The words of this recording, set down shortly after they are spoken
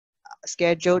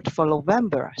scheduled for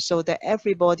November, so that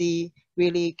everybody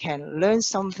really can learn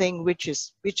something which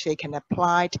they can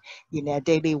apply in their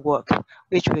daily work,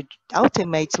 which would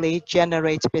ultimately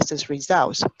generate business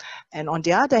results. And on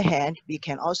the other hand, we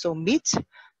can also meet,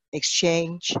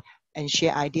 exchange, and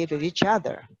share ideas with each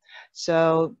other.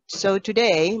 So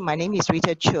today, my name is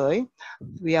Rita Choi.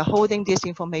 We are holding this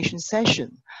information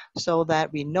session so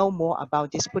that we know more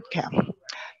about this bootcamp.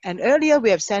 And earlier,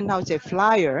 we have sent out a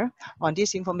flyer on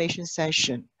this information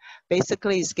session.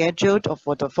 Basically, it's scheduled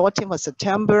for the 14th of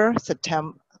September,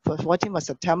 for 14th of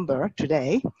September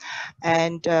today.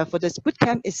 And for this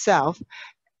bootcamp itself,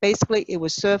 basically, it will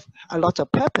serve a lot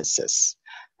of purposes.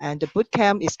 And the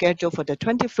bootcamp is scheduled for the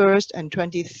 21st and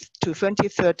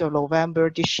 23rd of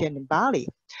November this year in Bali.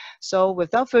 So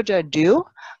without further ado,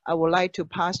 I would like to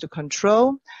pass the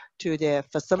control to the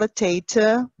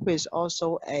facilitator, who is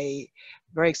also a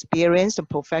very experienced and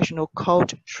professional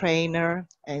coach, trainer,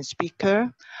 and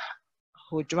speaker,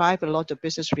 who drive a lot of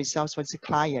business results for the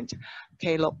client,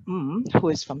 Caleb, who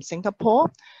is from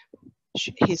Singapore.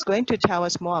 He's going to tell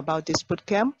us more about this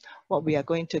bootcamp, what we are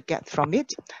going to get from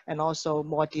it, and also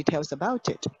more details about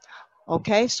it.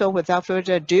 Okay, so without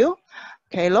further ado,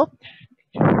 Caleb,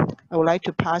 I would like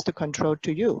to pass the control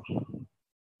to you.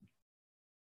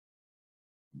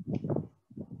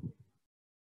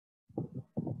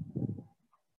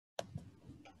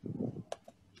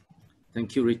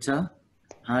 Thank you, Rita.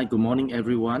 Hi, good morning,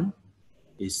 everyone.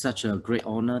 It's such a great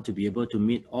honor to be able to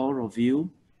meet all of you.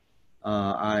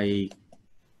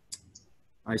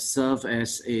 I serve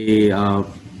as a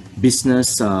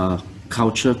business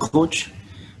culture coach,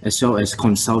 as well as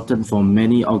consultant for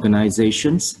many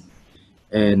organizations.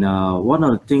 And one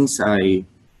of the things I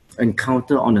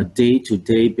encounter on a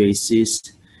day-to-day basis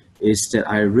is that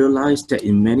I realize that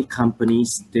in many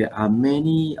companies, there are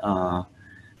many,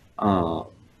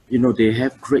 they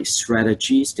have great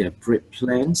strategies, they have great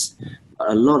plans,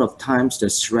 but a lot of times the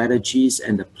strategies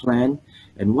and the plan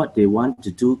and what they want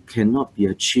to do cannot be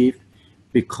achieved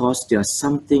because there's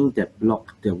something that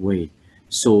blocked their way.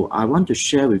 So I want to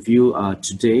share with you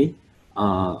today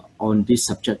on this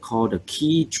subject called the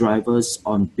key drivers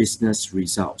on business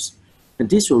results. And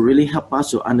this will really help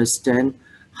us to understand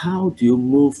how do you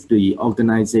move the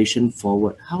organization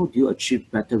forward? How do you achieve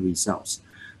better results?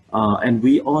 And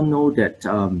we all know that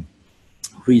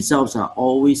results are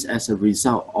always as a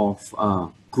result of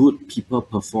good people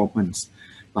performance.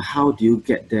 But how do you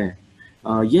get there?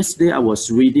 Yesterday, I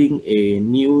was reading a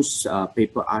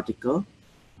newspaper article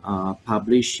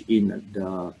published in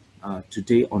the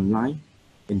Today Online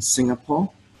in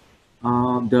Singapore.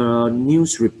 The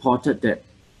news reported that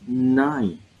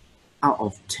 9 out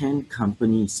of 10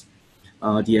 companies,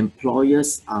 the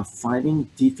employers are finding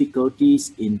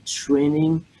difficulties in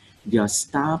training their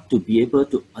staff to be able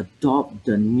to adopt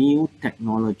the new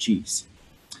technologies.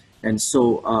 And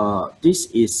so this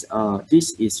is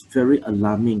very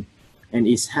alarming, and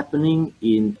it's happening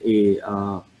in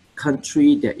a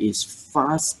country that is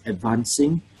fast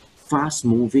advancing, fast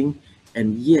moving,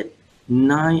 and yet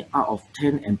 9 out of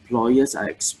 10 employers are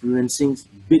experiencing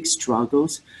big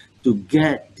struggles to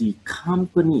get the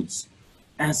companies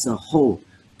as a whole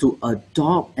to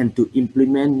adopt and to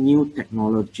implement new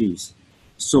technologies.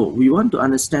 So we want to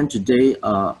understand today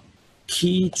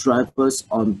key drivers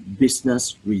on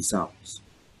business results.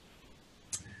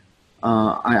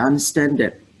 I understand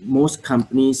that most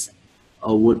companies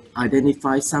would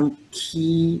identify some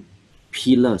key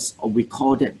pillars, or we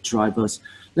call that drivers.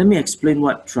 Let me explain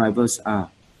what drivers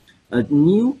are.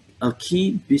 A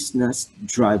key business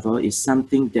driver is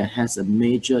something that has a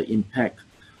major impact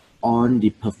on the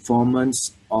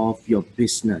performance of your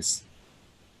business.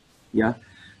 Yeah.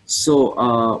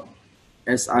 So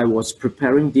as I was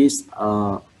preparing this,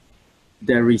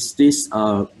 there is this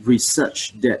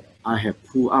research that I have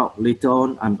pulled out. Later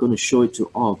on, I'm going to show it to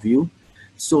all of you.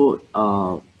 So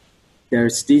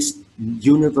there's this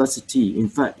university. In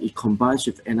fact, it combines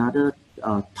with another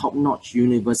top-notch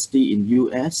university in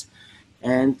US.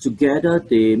 And together,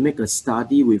 they make a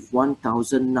study with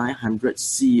 1,900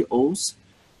 CEOs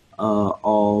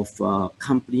of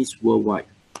companies worldwide.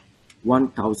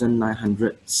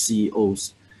 1,900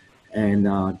 CEOs. And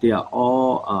they are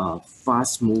all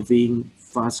fast-moving,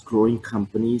 fast-growing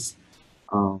companies.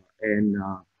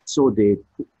 So they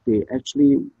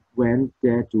actually went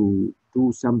there to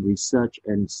do some research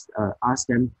and ask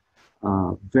them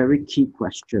very key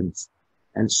questions.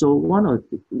 And so one of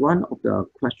the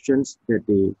questions that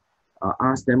they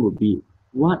asked them would be,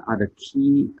 what are the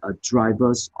key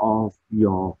drivers of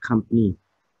your company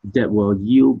that will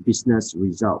yield business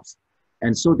results?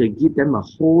 And so they give them a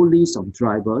whole list of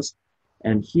drivers.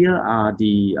 And here are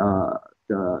the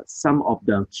some of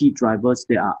the key drivers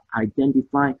that are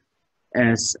identified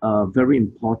as very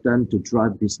important to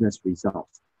drive business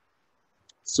results.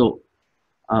 So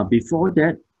before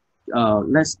that,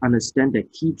 let's understand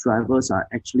that key drivers are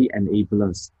actually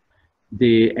enablers.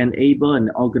 They enable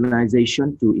an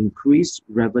organization to increase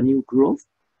revenue growth.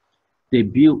 They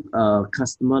build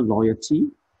customer loyalty.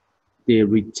 They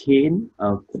retain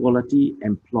quality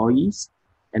employees.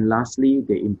 And lastly,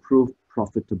 they improve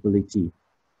profitability.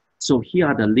 So here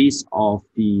are the list of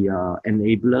the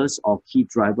enablers or key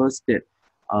drivers that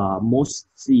most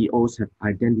CEOs have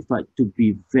identified to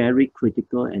be very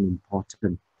critical and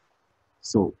important.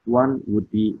 So one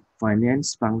would be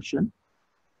finance function,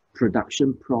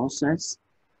 production process,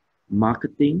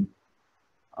 marketing,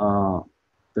 the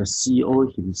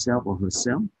CEO himself or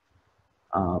herself,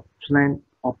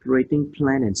 operating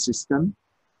plan and system,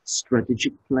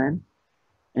 strategic plan,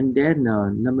 and then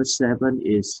number 7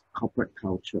 is corporate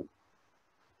culture.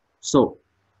 So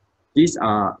these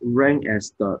are ranked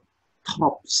as the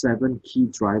top 7 key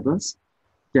drivers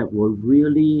that will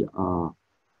really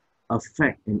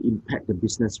affect and impact the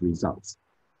business results.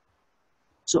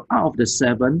 So out of the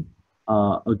 7,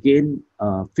 again,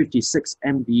 56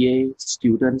 MBA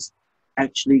students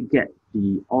actually get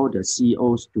all the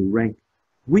CEOs to rank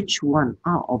which one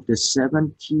out of the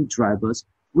 7 key drivers,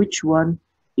 which one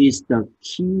is the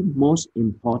key most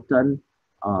important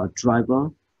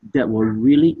driver that will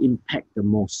really impact the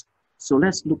most. So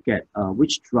let's look at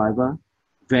which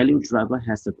value driver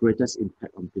has the greatest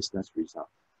impact on business result.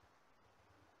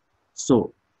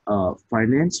 So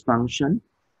finance function,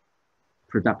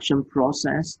 production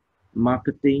process,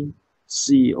 marketing,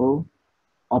 CEO,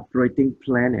 operating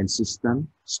plan and system,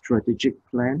 strategic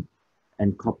plan,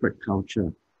 and corporate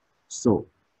culture. So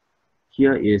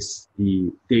here is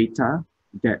the data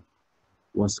that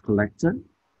was collected.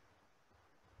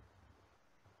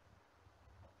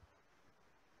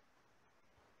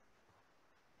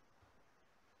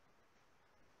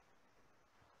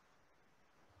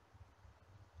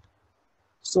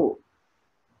 So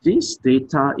this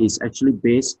data is actually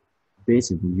based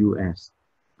in the US,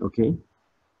 okay?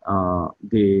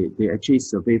 They actually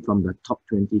survey from the top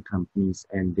 20 companies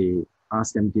and they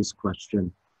ask them this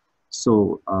question.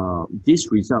 So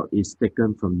this result is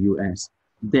taken from US.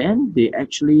 Then they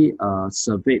actually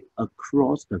surveyed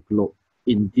across the globe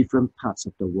in different parts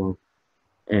of the world.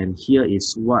 And here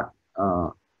is what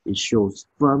it shows.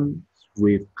 Firms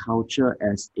with culture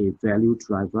as a value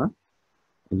driver.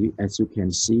 And as you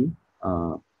can see,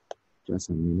 just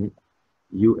a minute,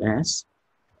 US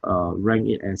rank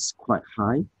it as quite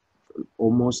high,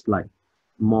 almost like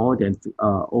more than,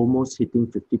 almost hitting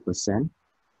 50%.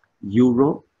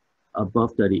 Europe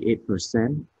above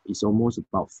 38% is almost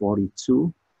about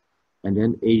 42. And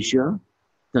then Asia,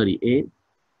 38.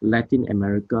 Latin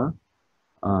America,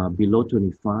 below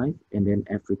 25. And then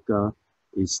Africa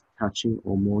is touching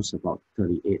almost about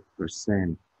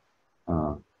 38%.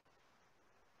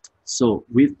 So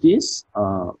with this,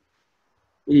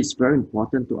 it is very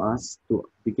important to us to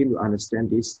begin to understand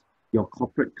this. Your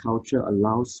corporate culture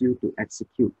allows you to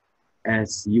execute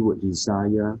as you would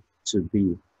desire to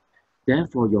be.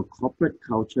 Therefore, your corporate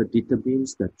culture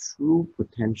determines the true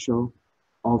potential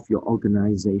of your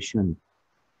organization.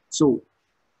 So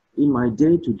in my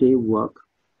day-to-day work,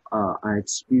 I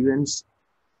experience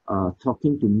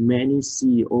talking to many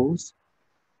CEOs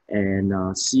and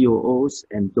COOs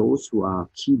and those who are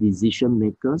key decision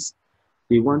makers.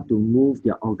 They want to move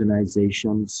their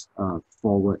organizations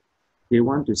forward. They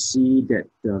want to see that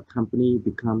the company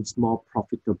becomes more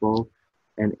profitable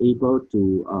and able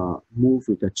to move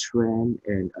with the trend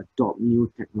and adopt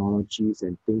new technologies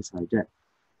and things like that.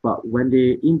 But when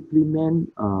they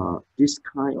implement this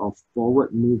kind of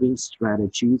forward-moving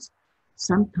strategies,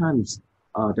 sometimes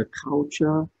the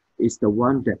culture is the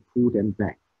one that pulls them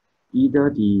back. Either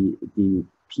the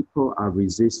people are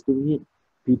resisting it,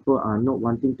 people are not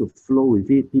wanting to flow with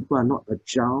it, people are not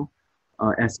agile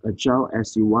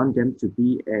as you want them to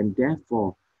be, and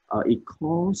therefore it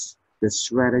causes the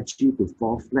strategy to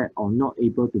fall flat or not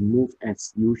able to move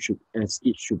as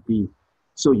it should be.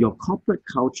 So your corporate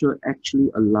culture actually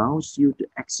allows you to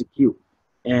execute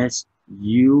as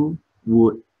you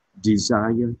would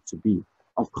desire to be.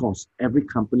 Of course, every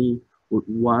company would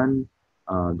want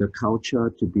the culture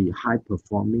to be high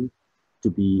performing, to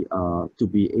be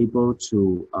able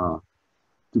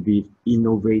to be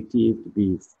innovative, to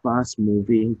be fast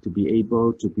moving, to be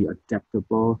able to be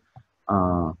adaptable,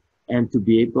 and to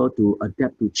be able to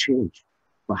adapt to change.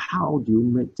 But how do you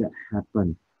make that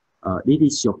happen? It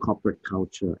is your corporate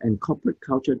culture, and corporate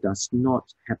culture does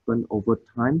not happen over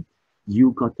time.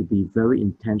 You got to be very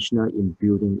intentional in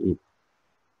building it.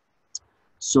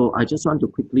 So I just want to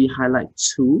quickly highlight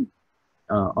two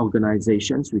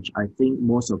organizations, which I think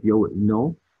most of you would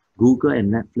know. Google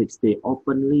and Netflix, they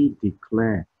openly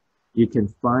declare, you can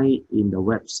find in the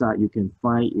website, you can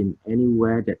find in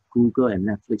anywhere that Google and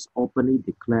Netflix openly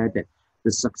declare that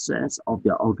the success of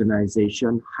their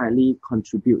organization highly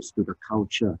contributes to the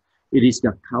culture. It is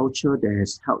the culture that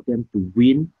has helped them to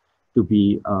win, to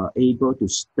be able to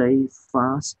stay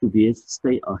fast, to be able to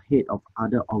stay ahead of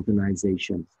other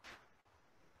organizations.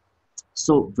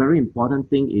 So very important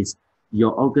thing is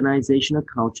your organizational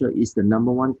culture is the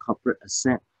number one corporate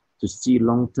asset to see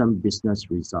long-term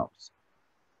business results.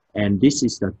 And this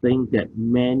is the thing that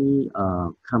many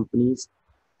companies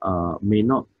may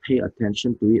not pay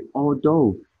attention to it,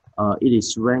 although it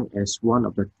is ranked as one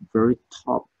of the very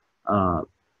top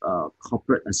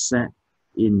corporate asset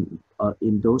in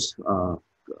those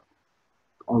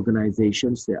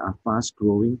organizations that are fast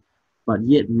growing, but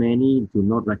yet many do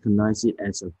not recognize it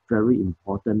as a very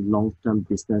important long-term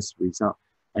business result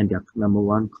and their number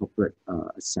one corporate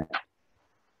asset.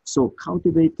 So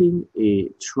cultivating a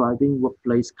thriving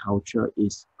workplace culture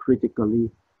is critically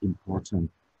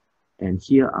important. And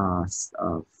here are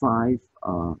five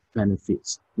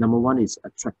benefits. Number one is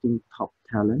attracting top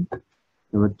talent.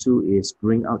 Number two is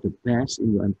bring out the best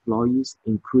in your employees,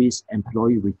 increase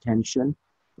employee retention,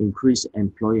 increase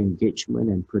employee engagement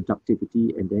and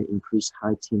productivity, and then increase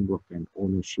high teamwork and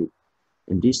ownership.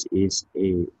 And these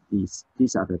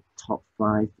are the top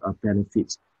five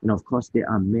benefits. And of course, there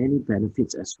are many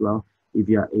benefits as well if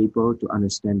you are able to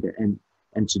understand that.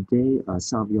 And today,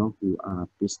 some of you who are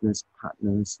business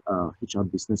partners, HR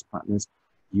business partners,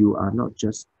 you are not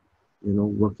just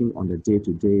working on the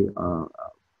day-to-day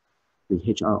the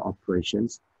HR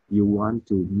operations. You want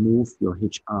to move your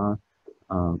HR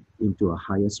into a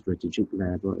higher strategic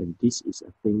level, and this is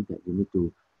a thing that you need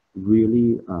to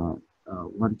really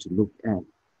want to look at.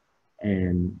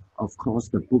 And of course,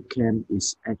 the bootcamp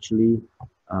is actually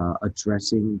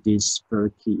addressing this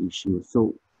very key issue.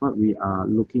 So what we are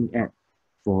looking at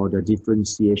for the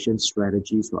differentiation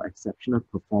strategies for exceptional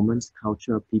performance,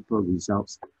 culture, people,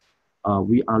 results,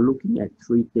 we are looking at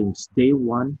three things. Day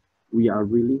one, we are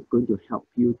really going to help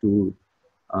you to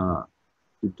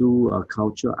do a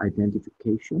culture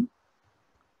identification.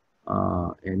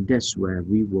 And that's where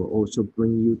we will also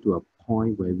bring you to a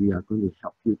point where we are going to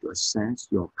help you to assess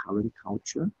your current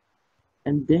culture.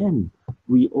 And then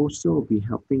we also will be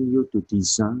helping you to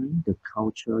design the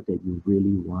culture that you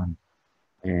really want.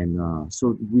 And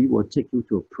so we will take you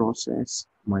through a process.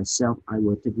 Myself, I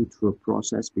will take you through a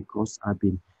process because I've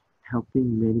been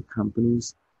helping many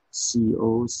companies,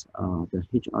 CEOs, the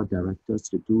HR directors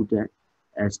to do that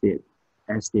as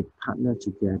they partner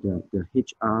together, the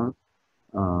HR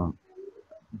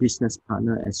business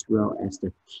partner as well as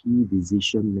the key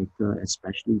decision maker,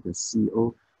 especially the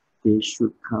CEO, they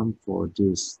should come for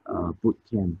this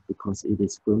bootcamp because it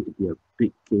is going to be a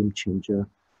big game changer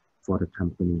for the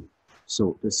company.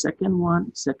 So the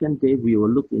second day, we will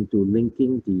look into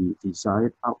linking the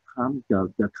desired outcome,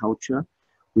 the culture,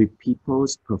 with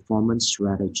people's performance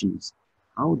strategies.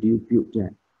 How do you build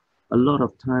that? A lot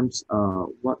of times,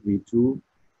 what we do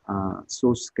are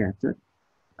so scattered,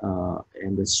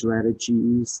 and the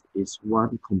strategies is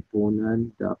one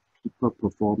component, the people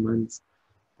performance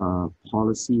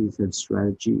policies and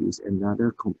strategy is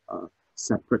another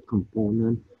separate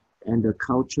component, and the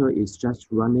culture is just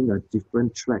running a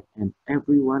different track, and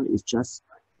everyone is just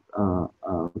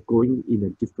going in a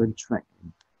different track.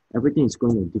 Everything is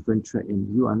going in a different track,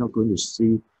 and you are not going to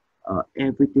see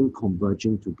everything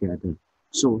converging together.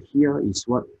 So here is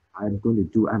what I'm going to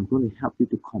do. I'm going to help you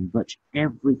to converge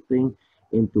everything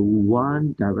into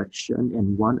one direction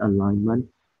and one alignment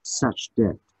such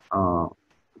that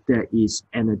there is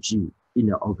energy in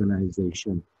the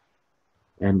organization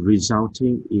and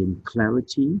resulting in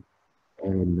clarity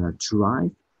and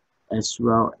drive, as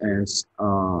well as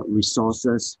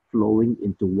resources flowing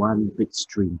into one big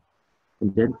stream.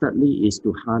 And then thirdly is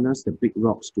to harness the big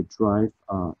rocks to drive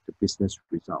the business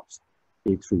results.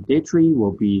 Day three. Day three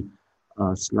will be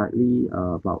slightly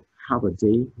about half a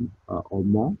day or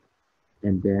more.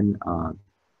 And then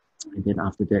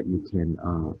after that, you can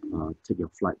take your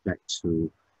flight back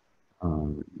to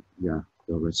your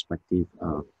respective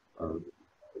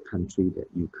country that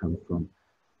you come from.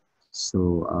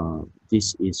 So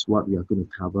this is what we are going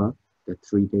to cover the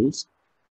 3 days.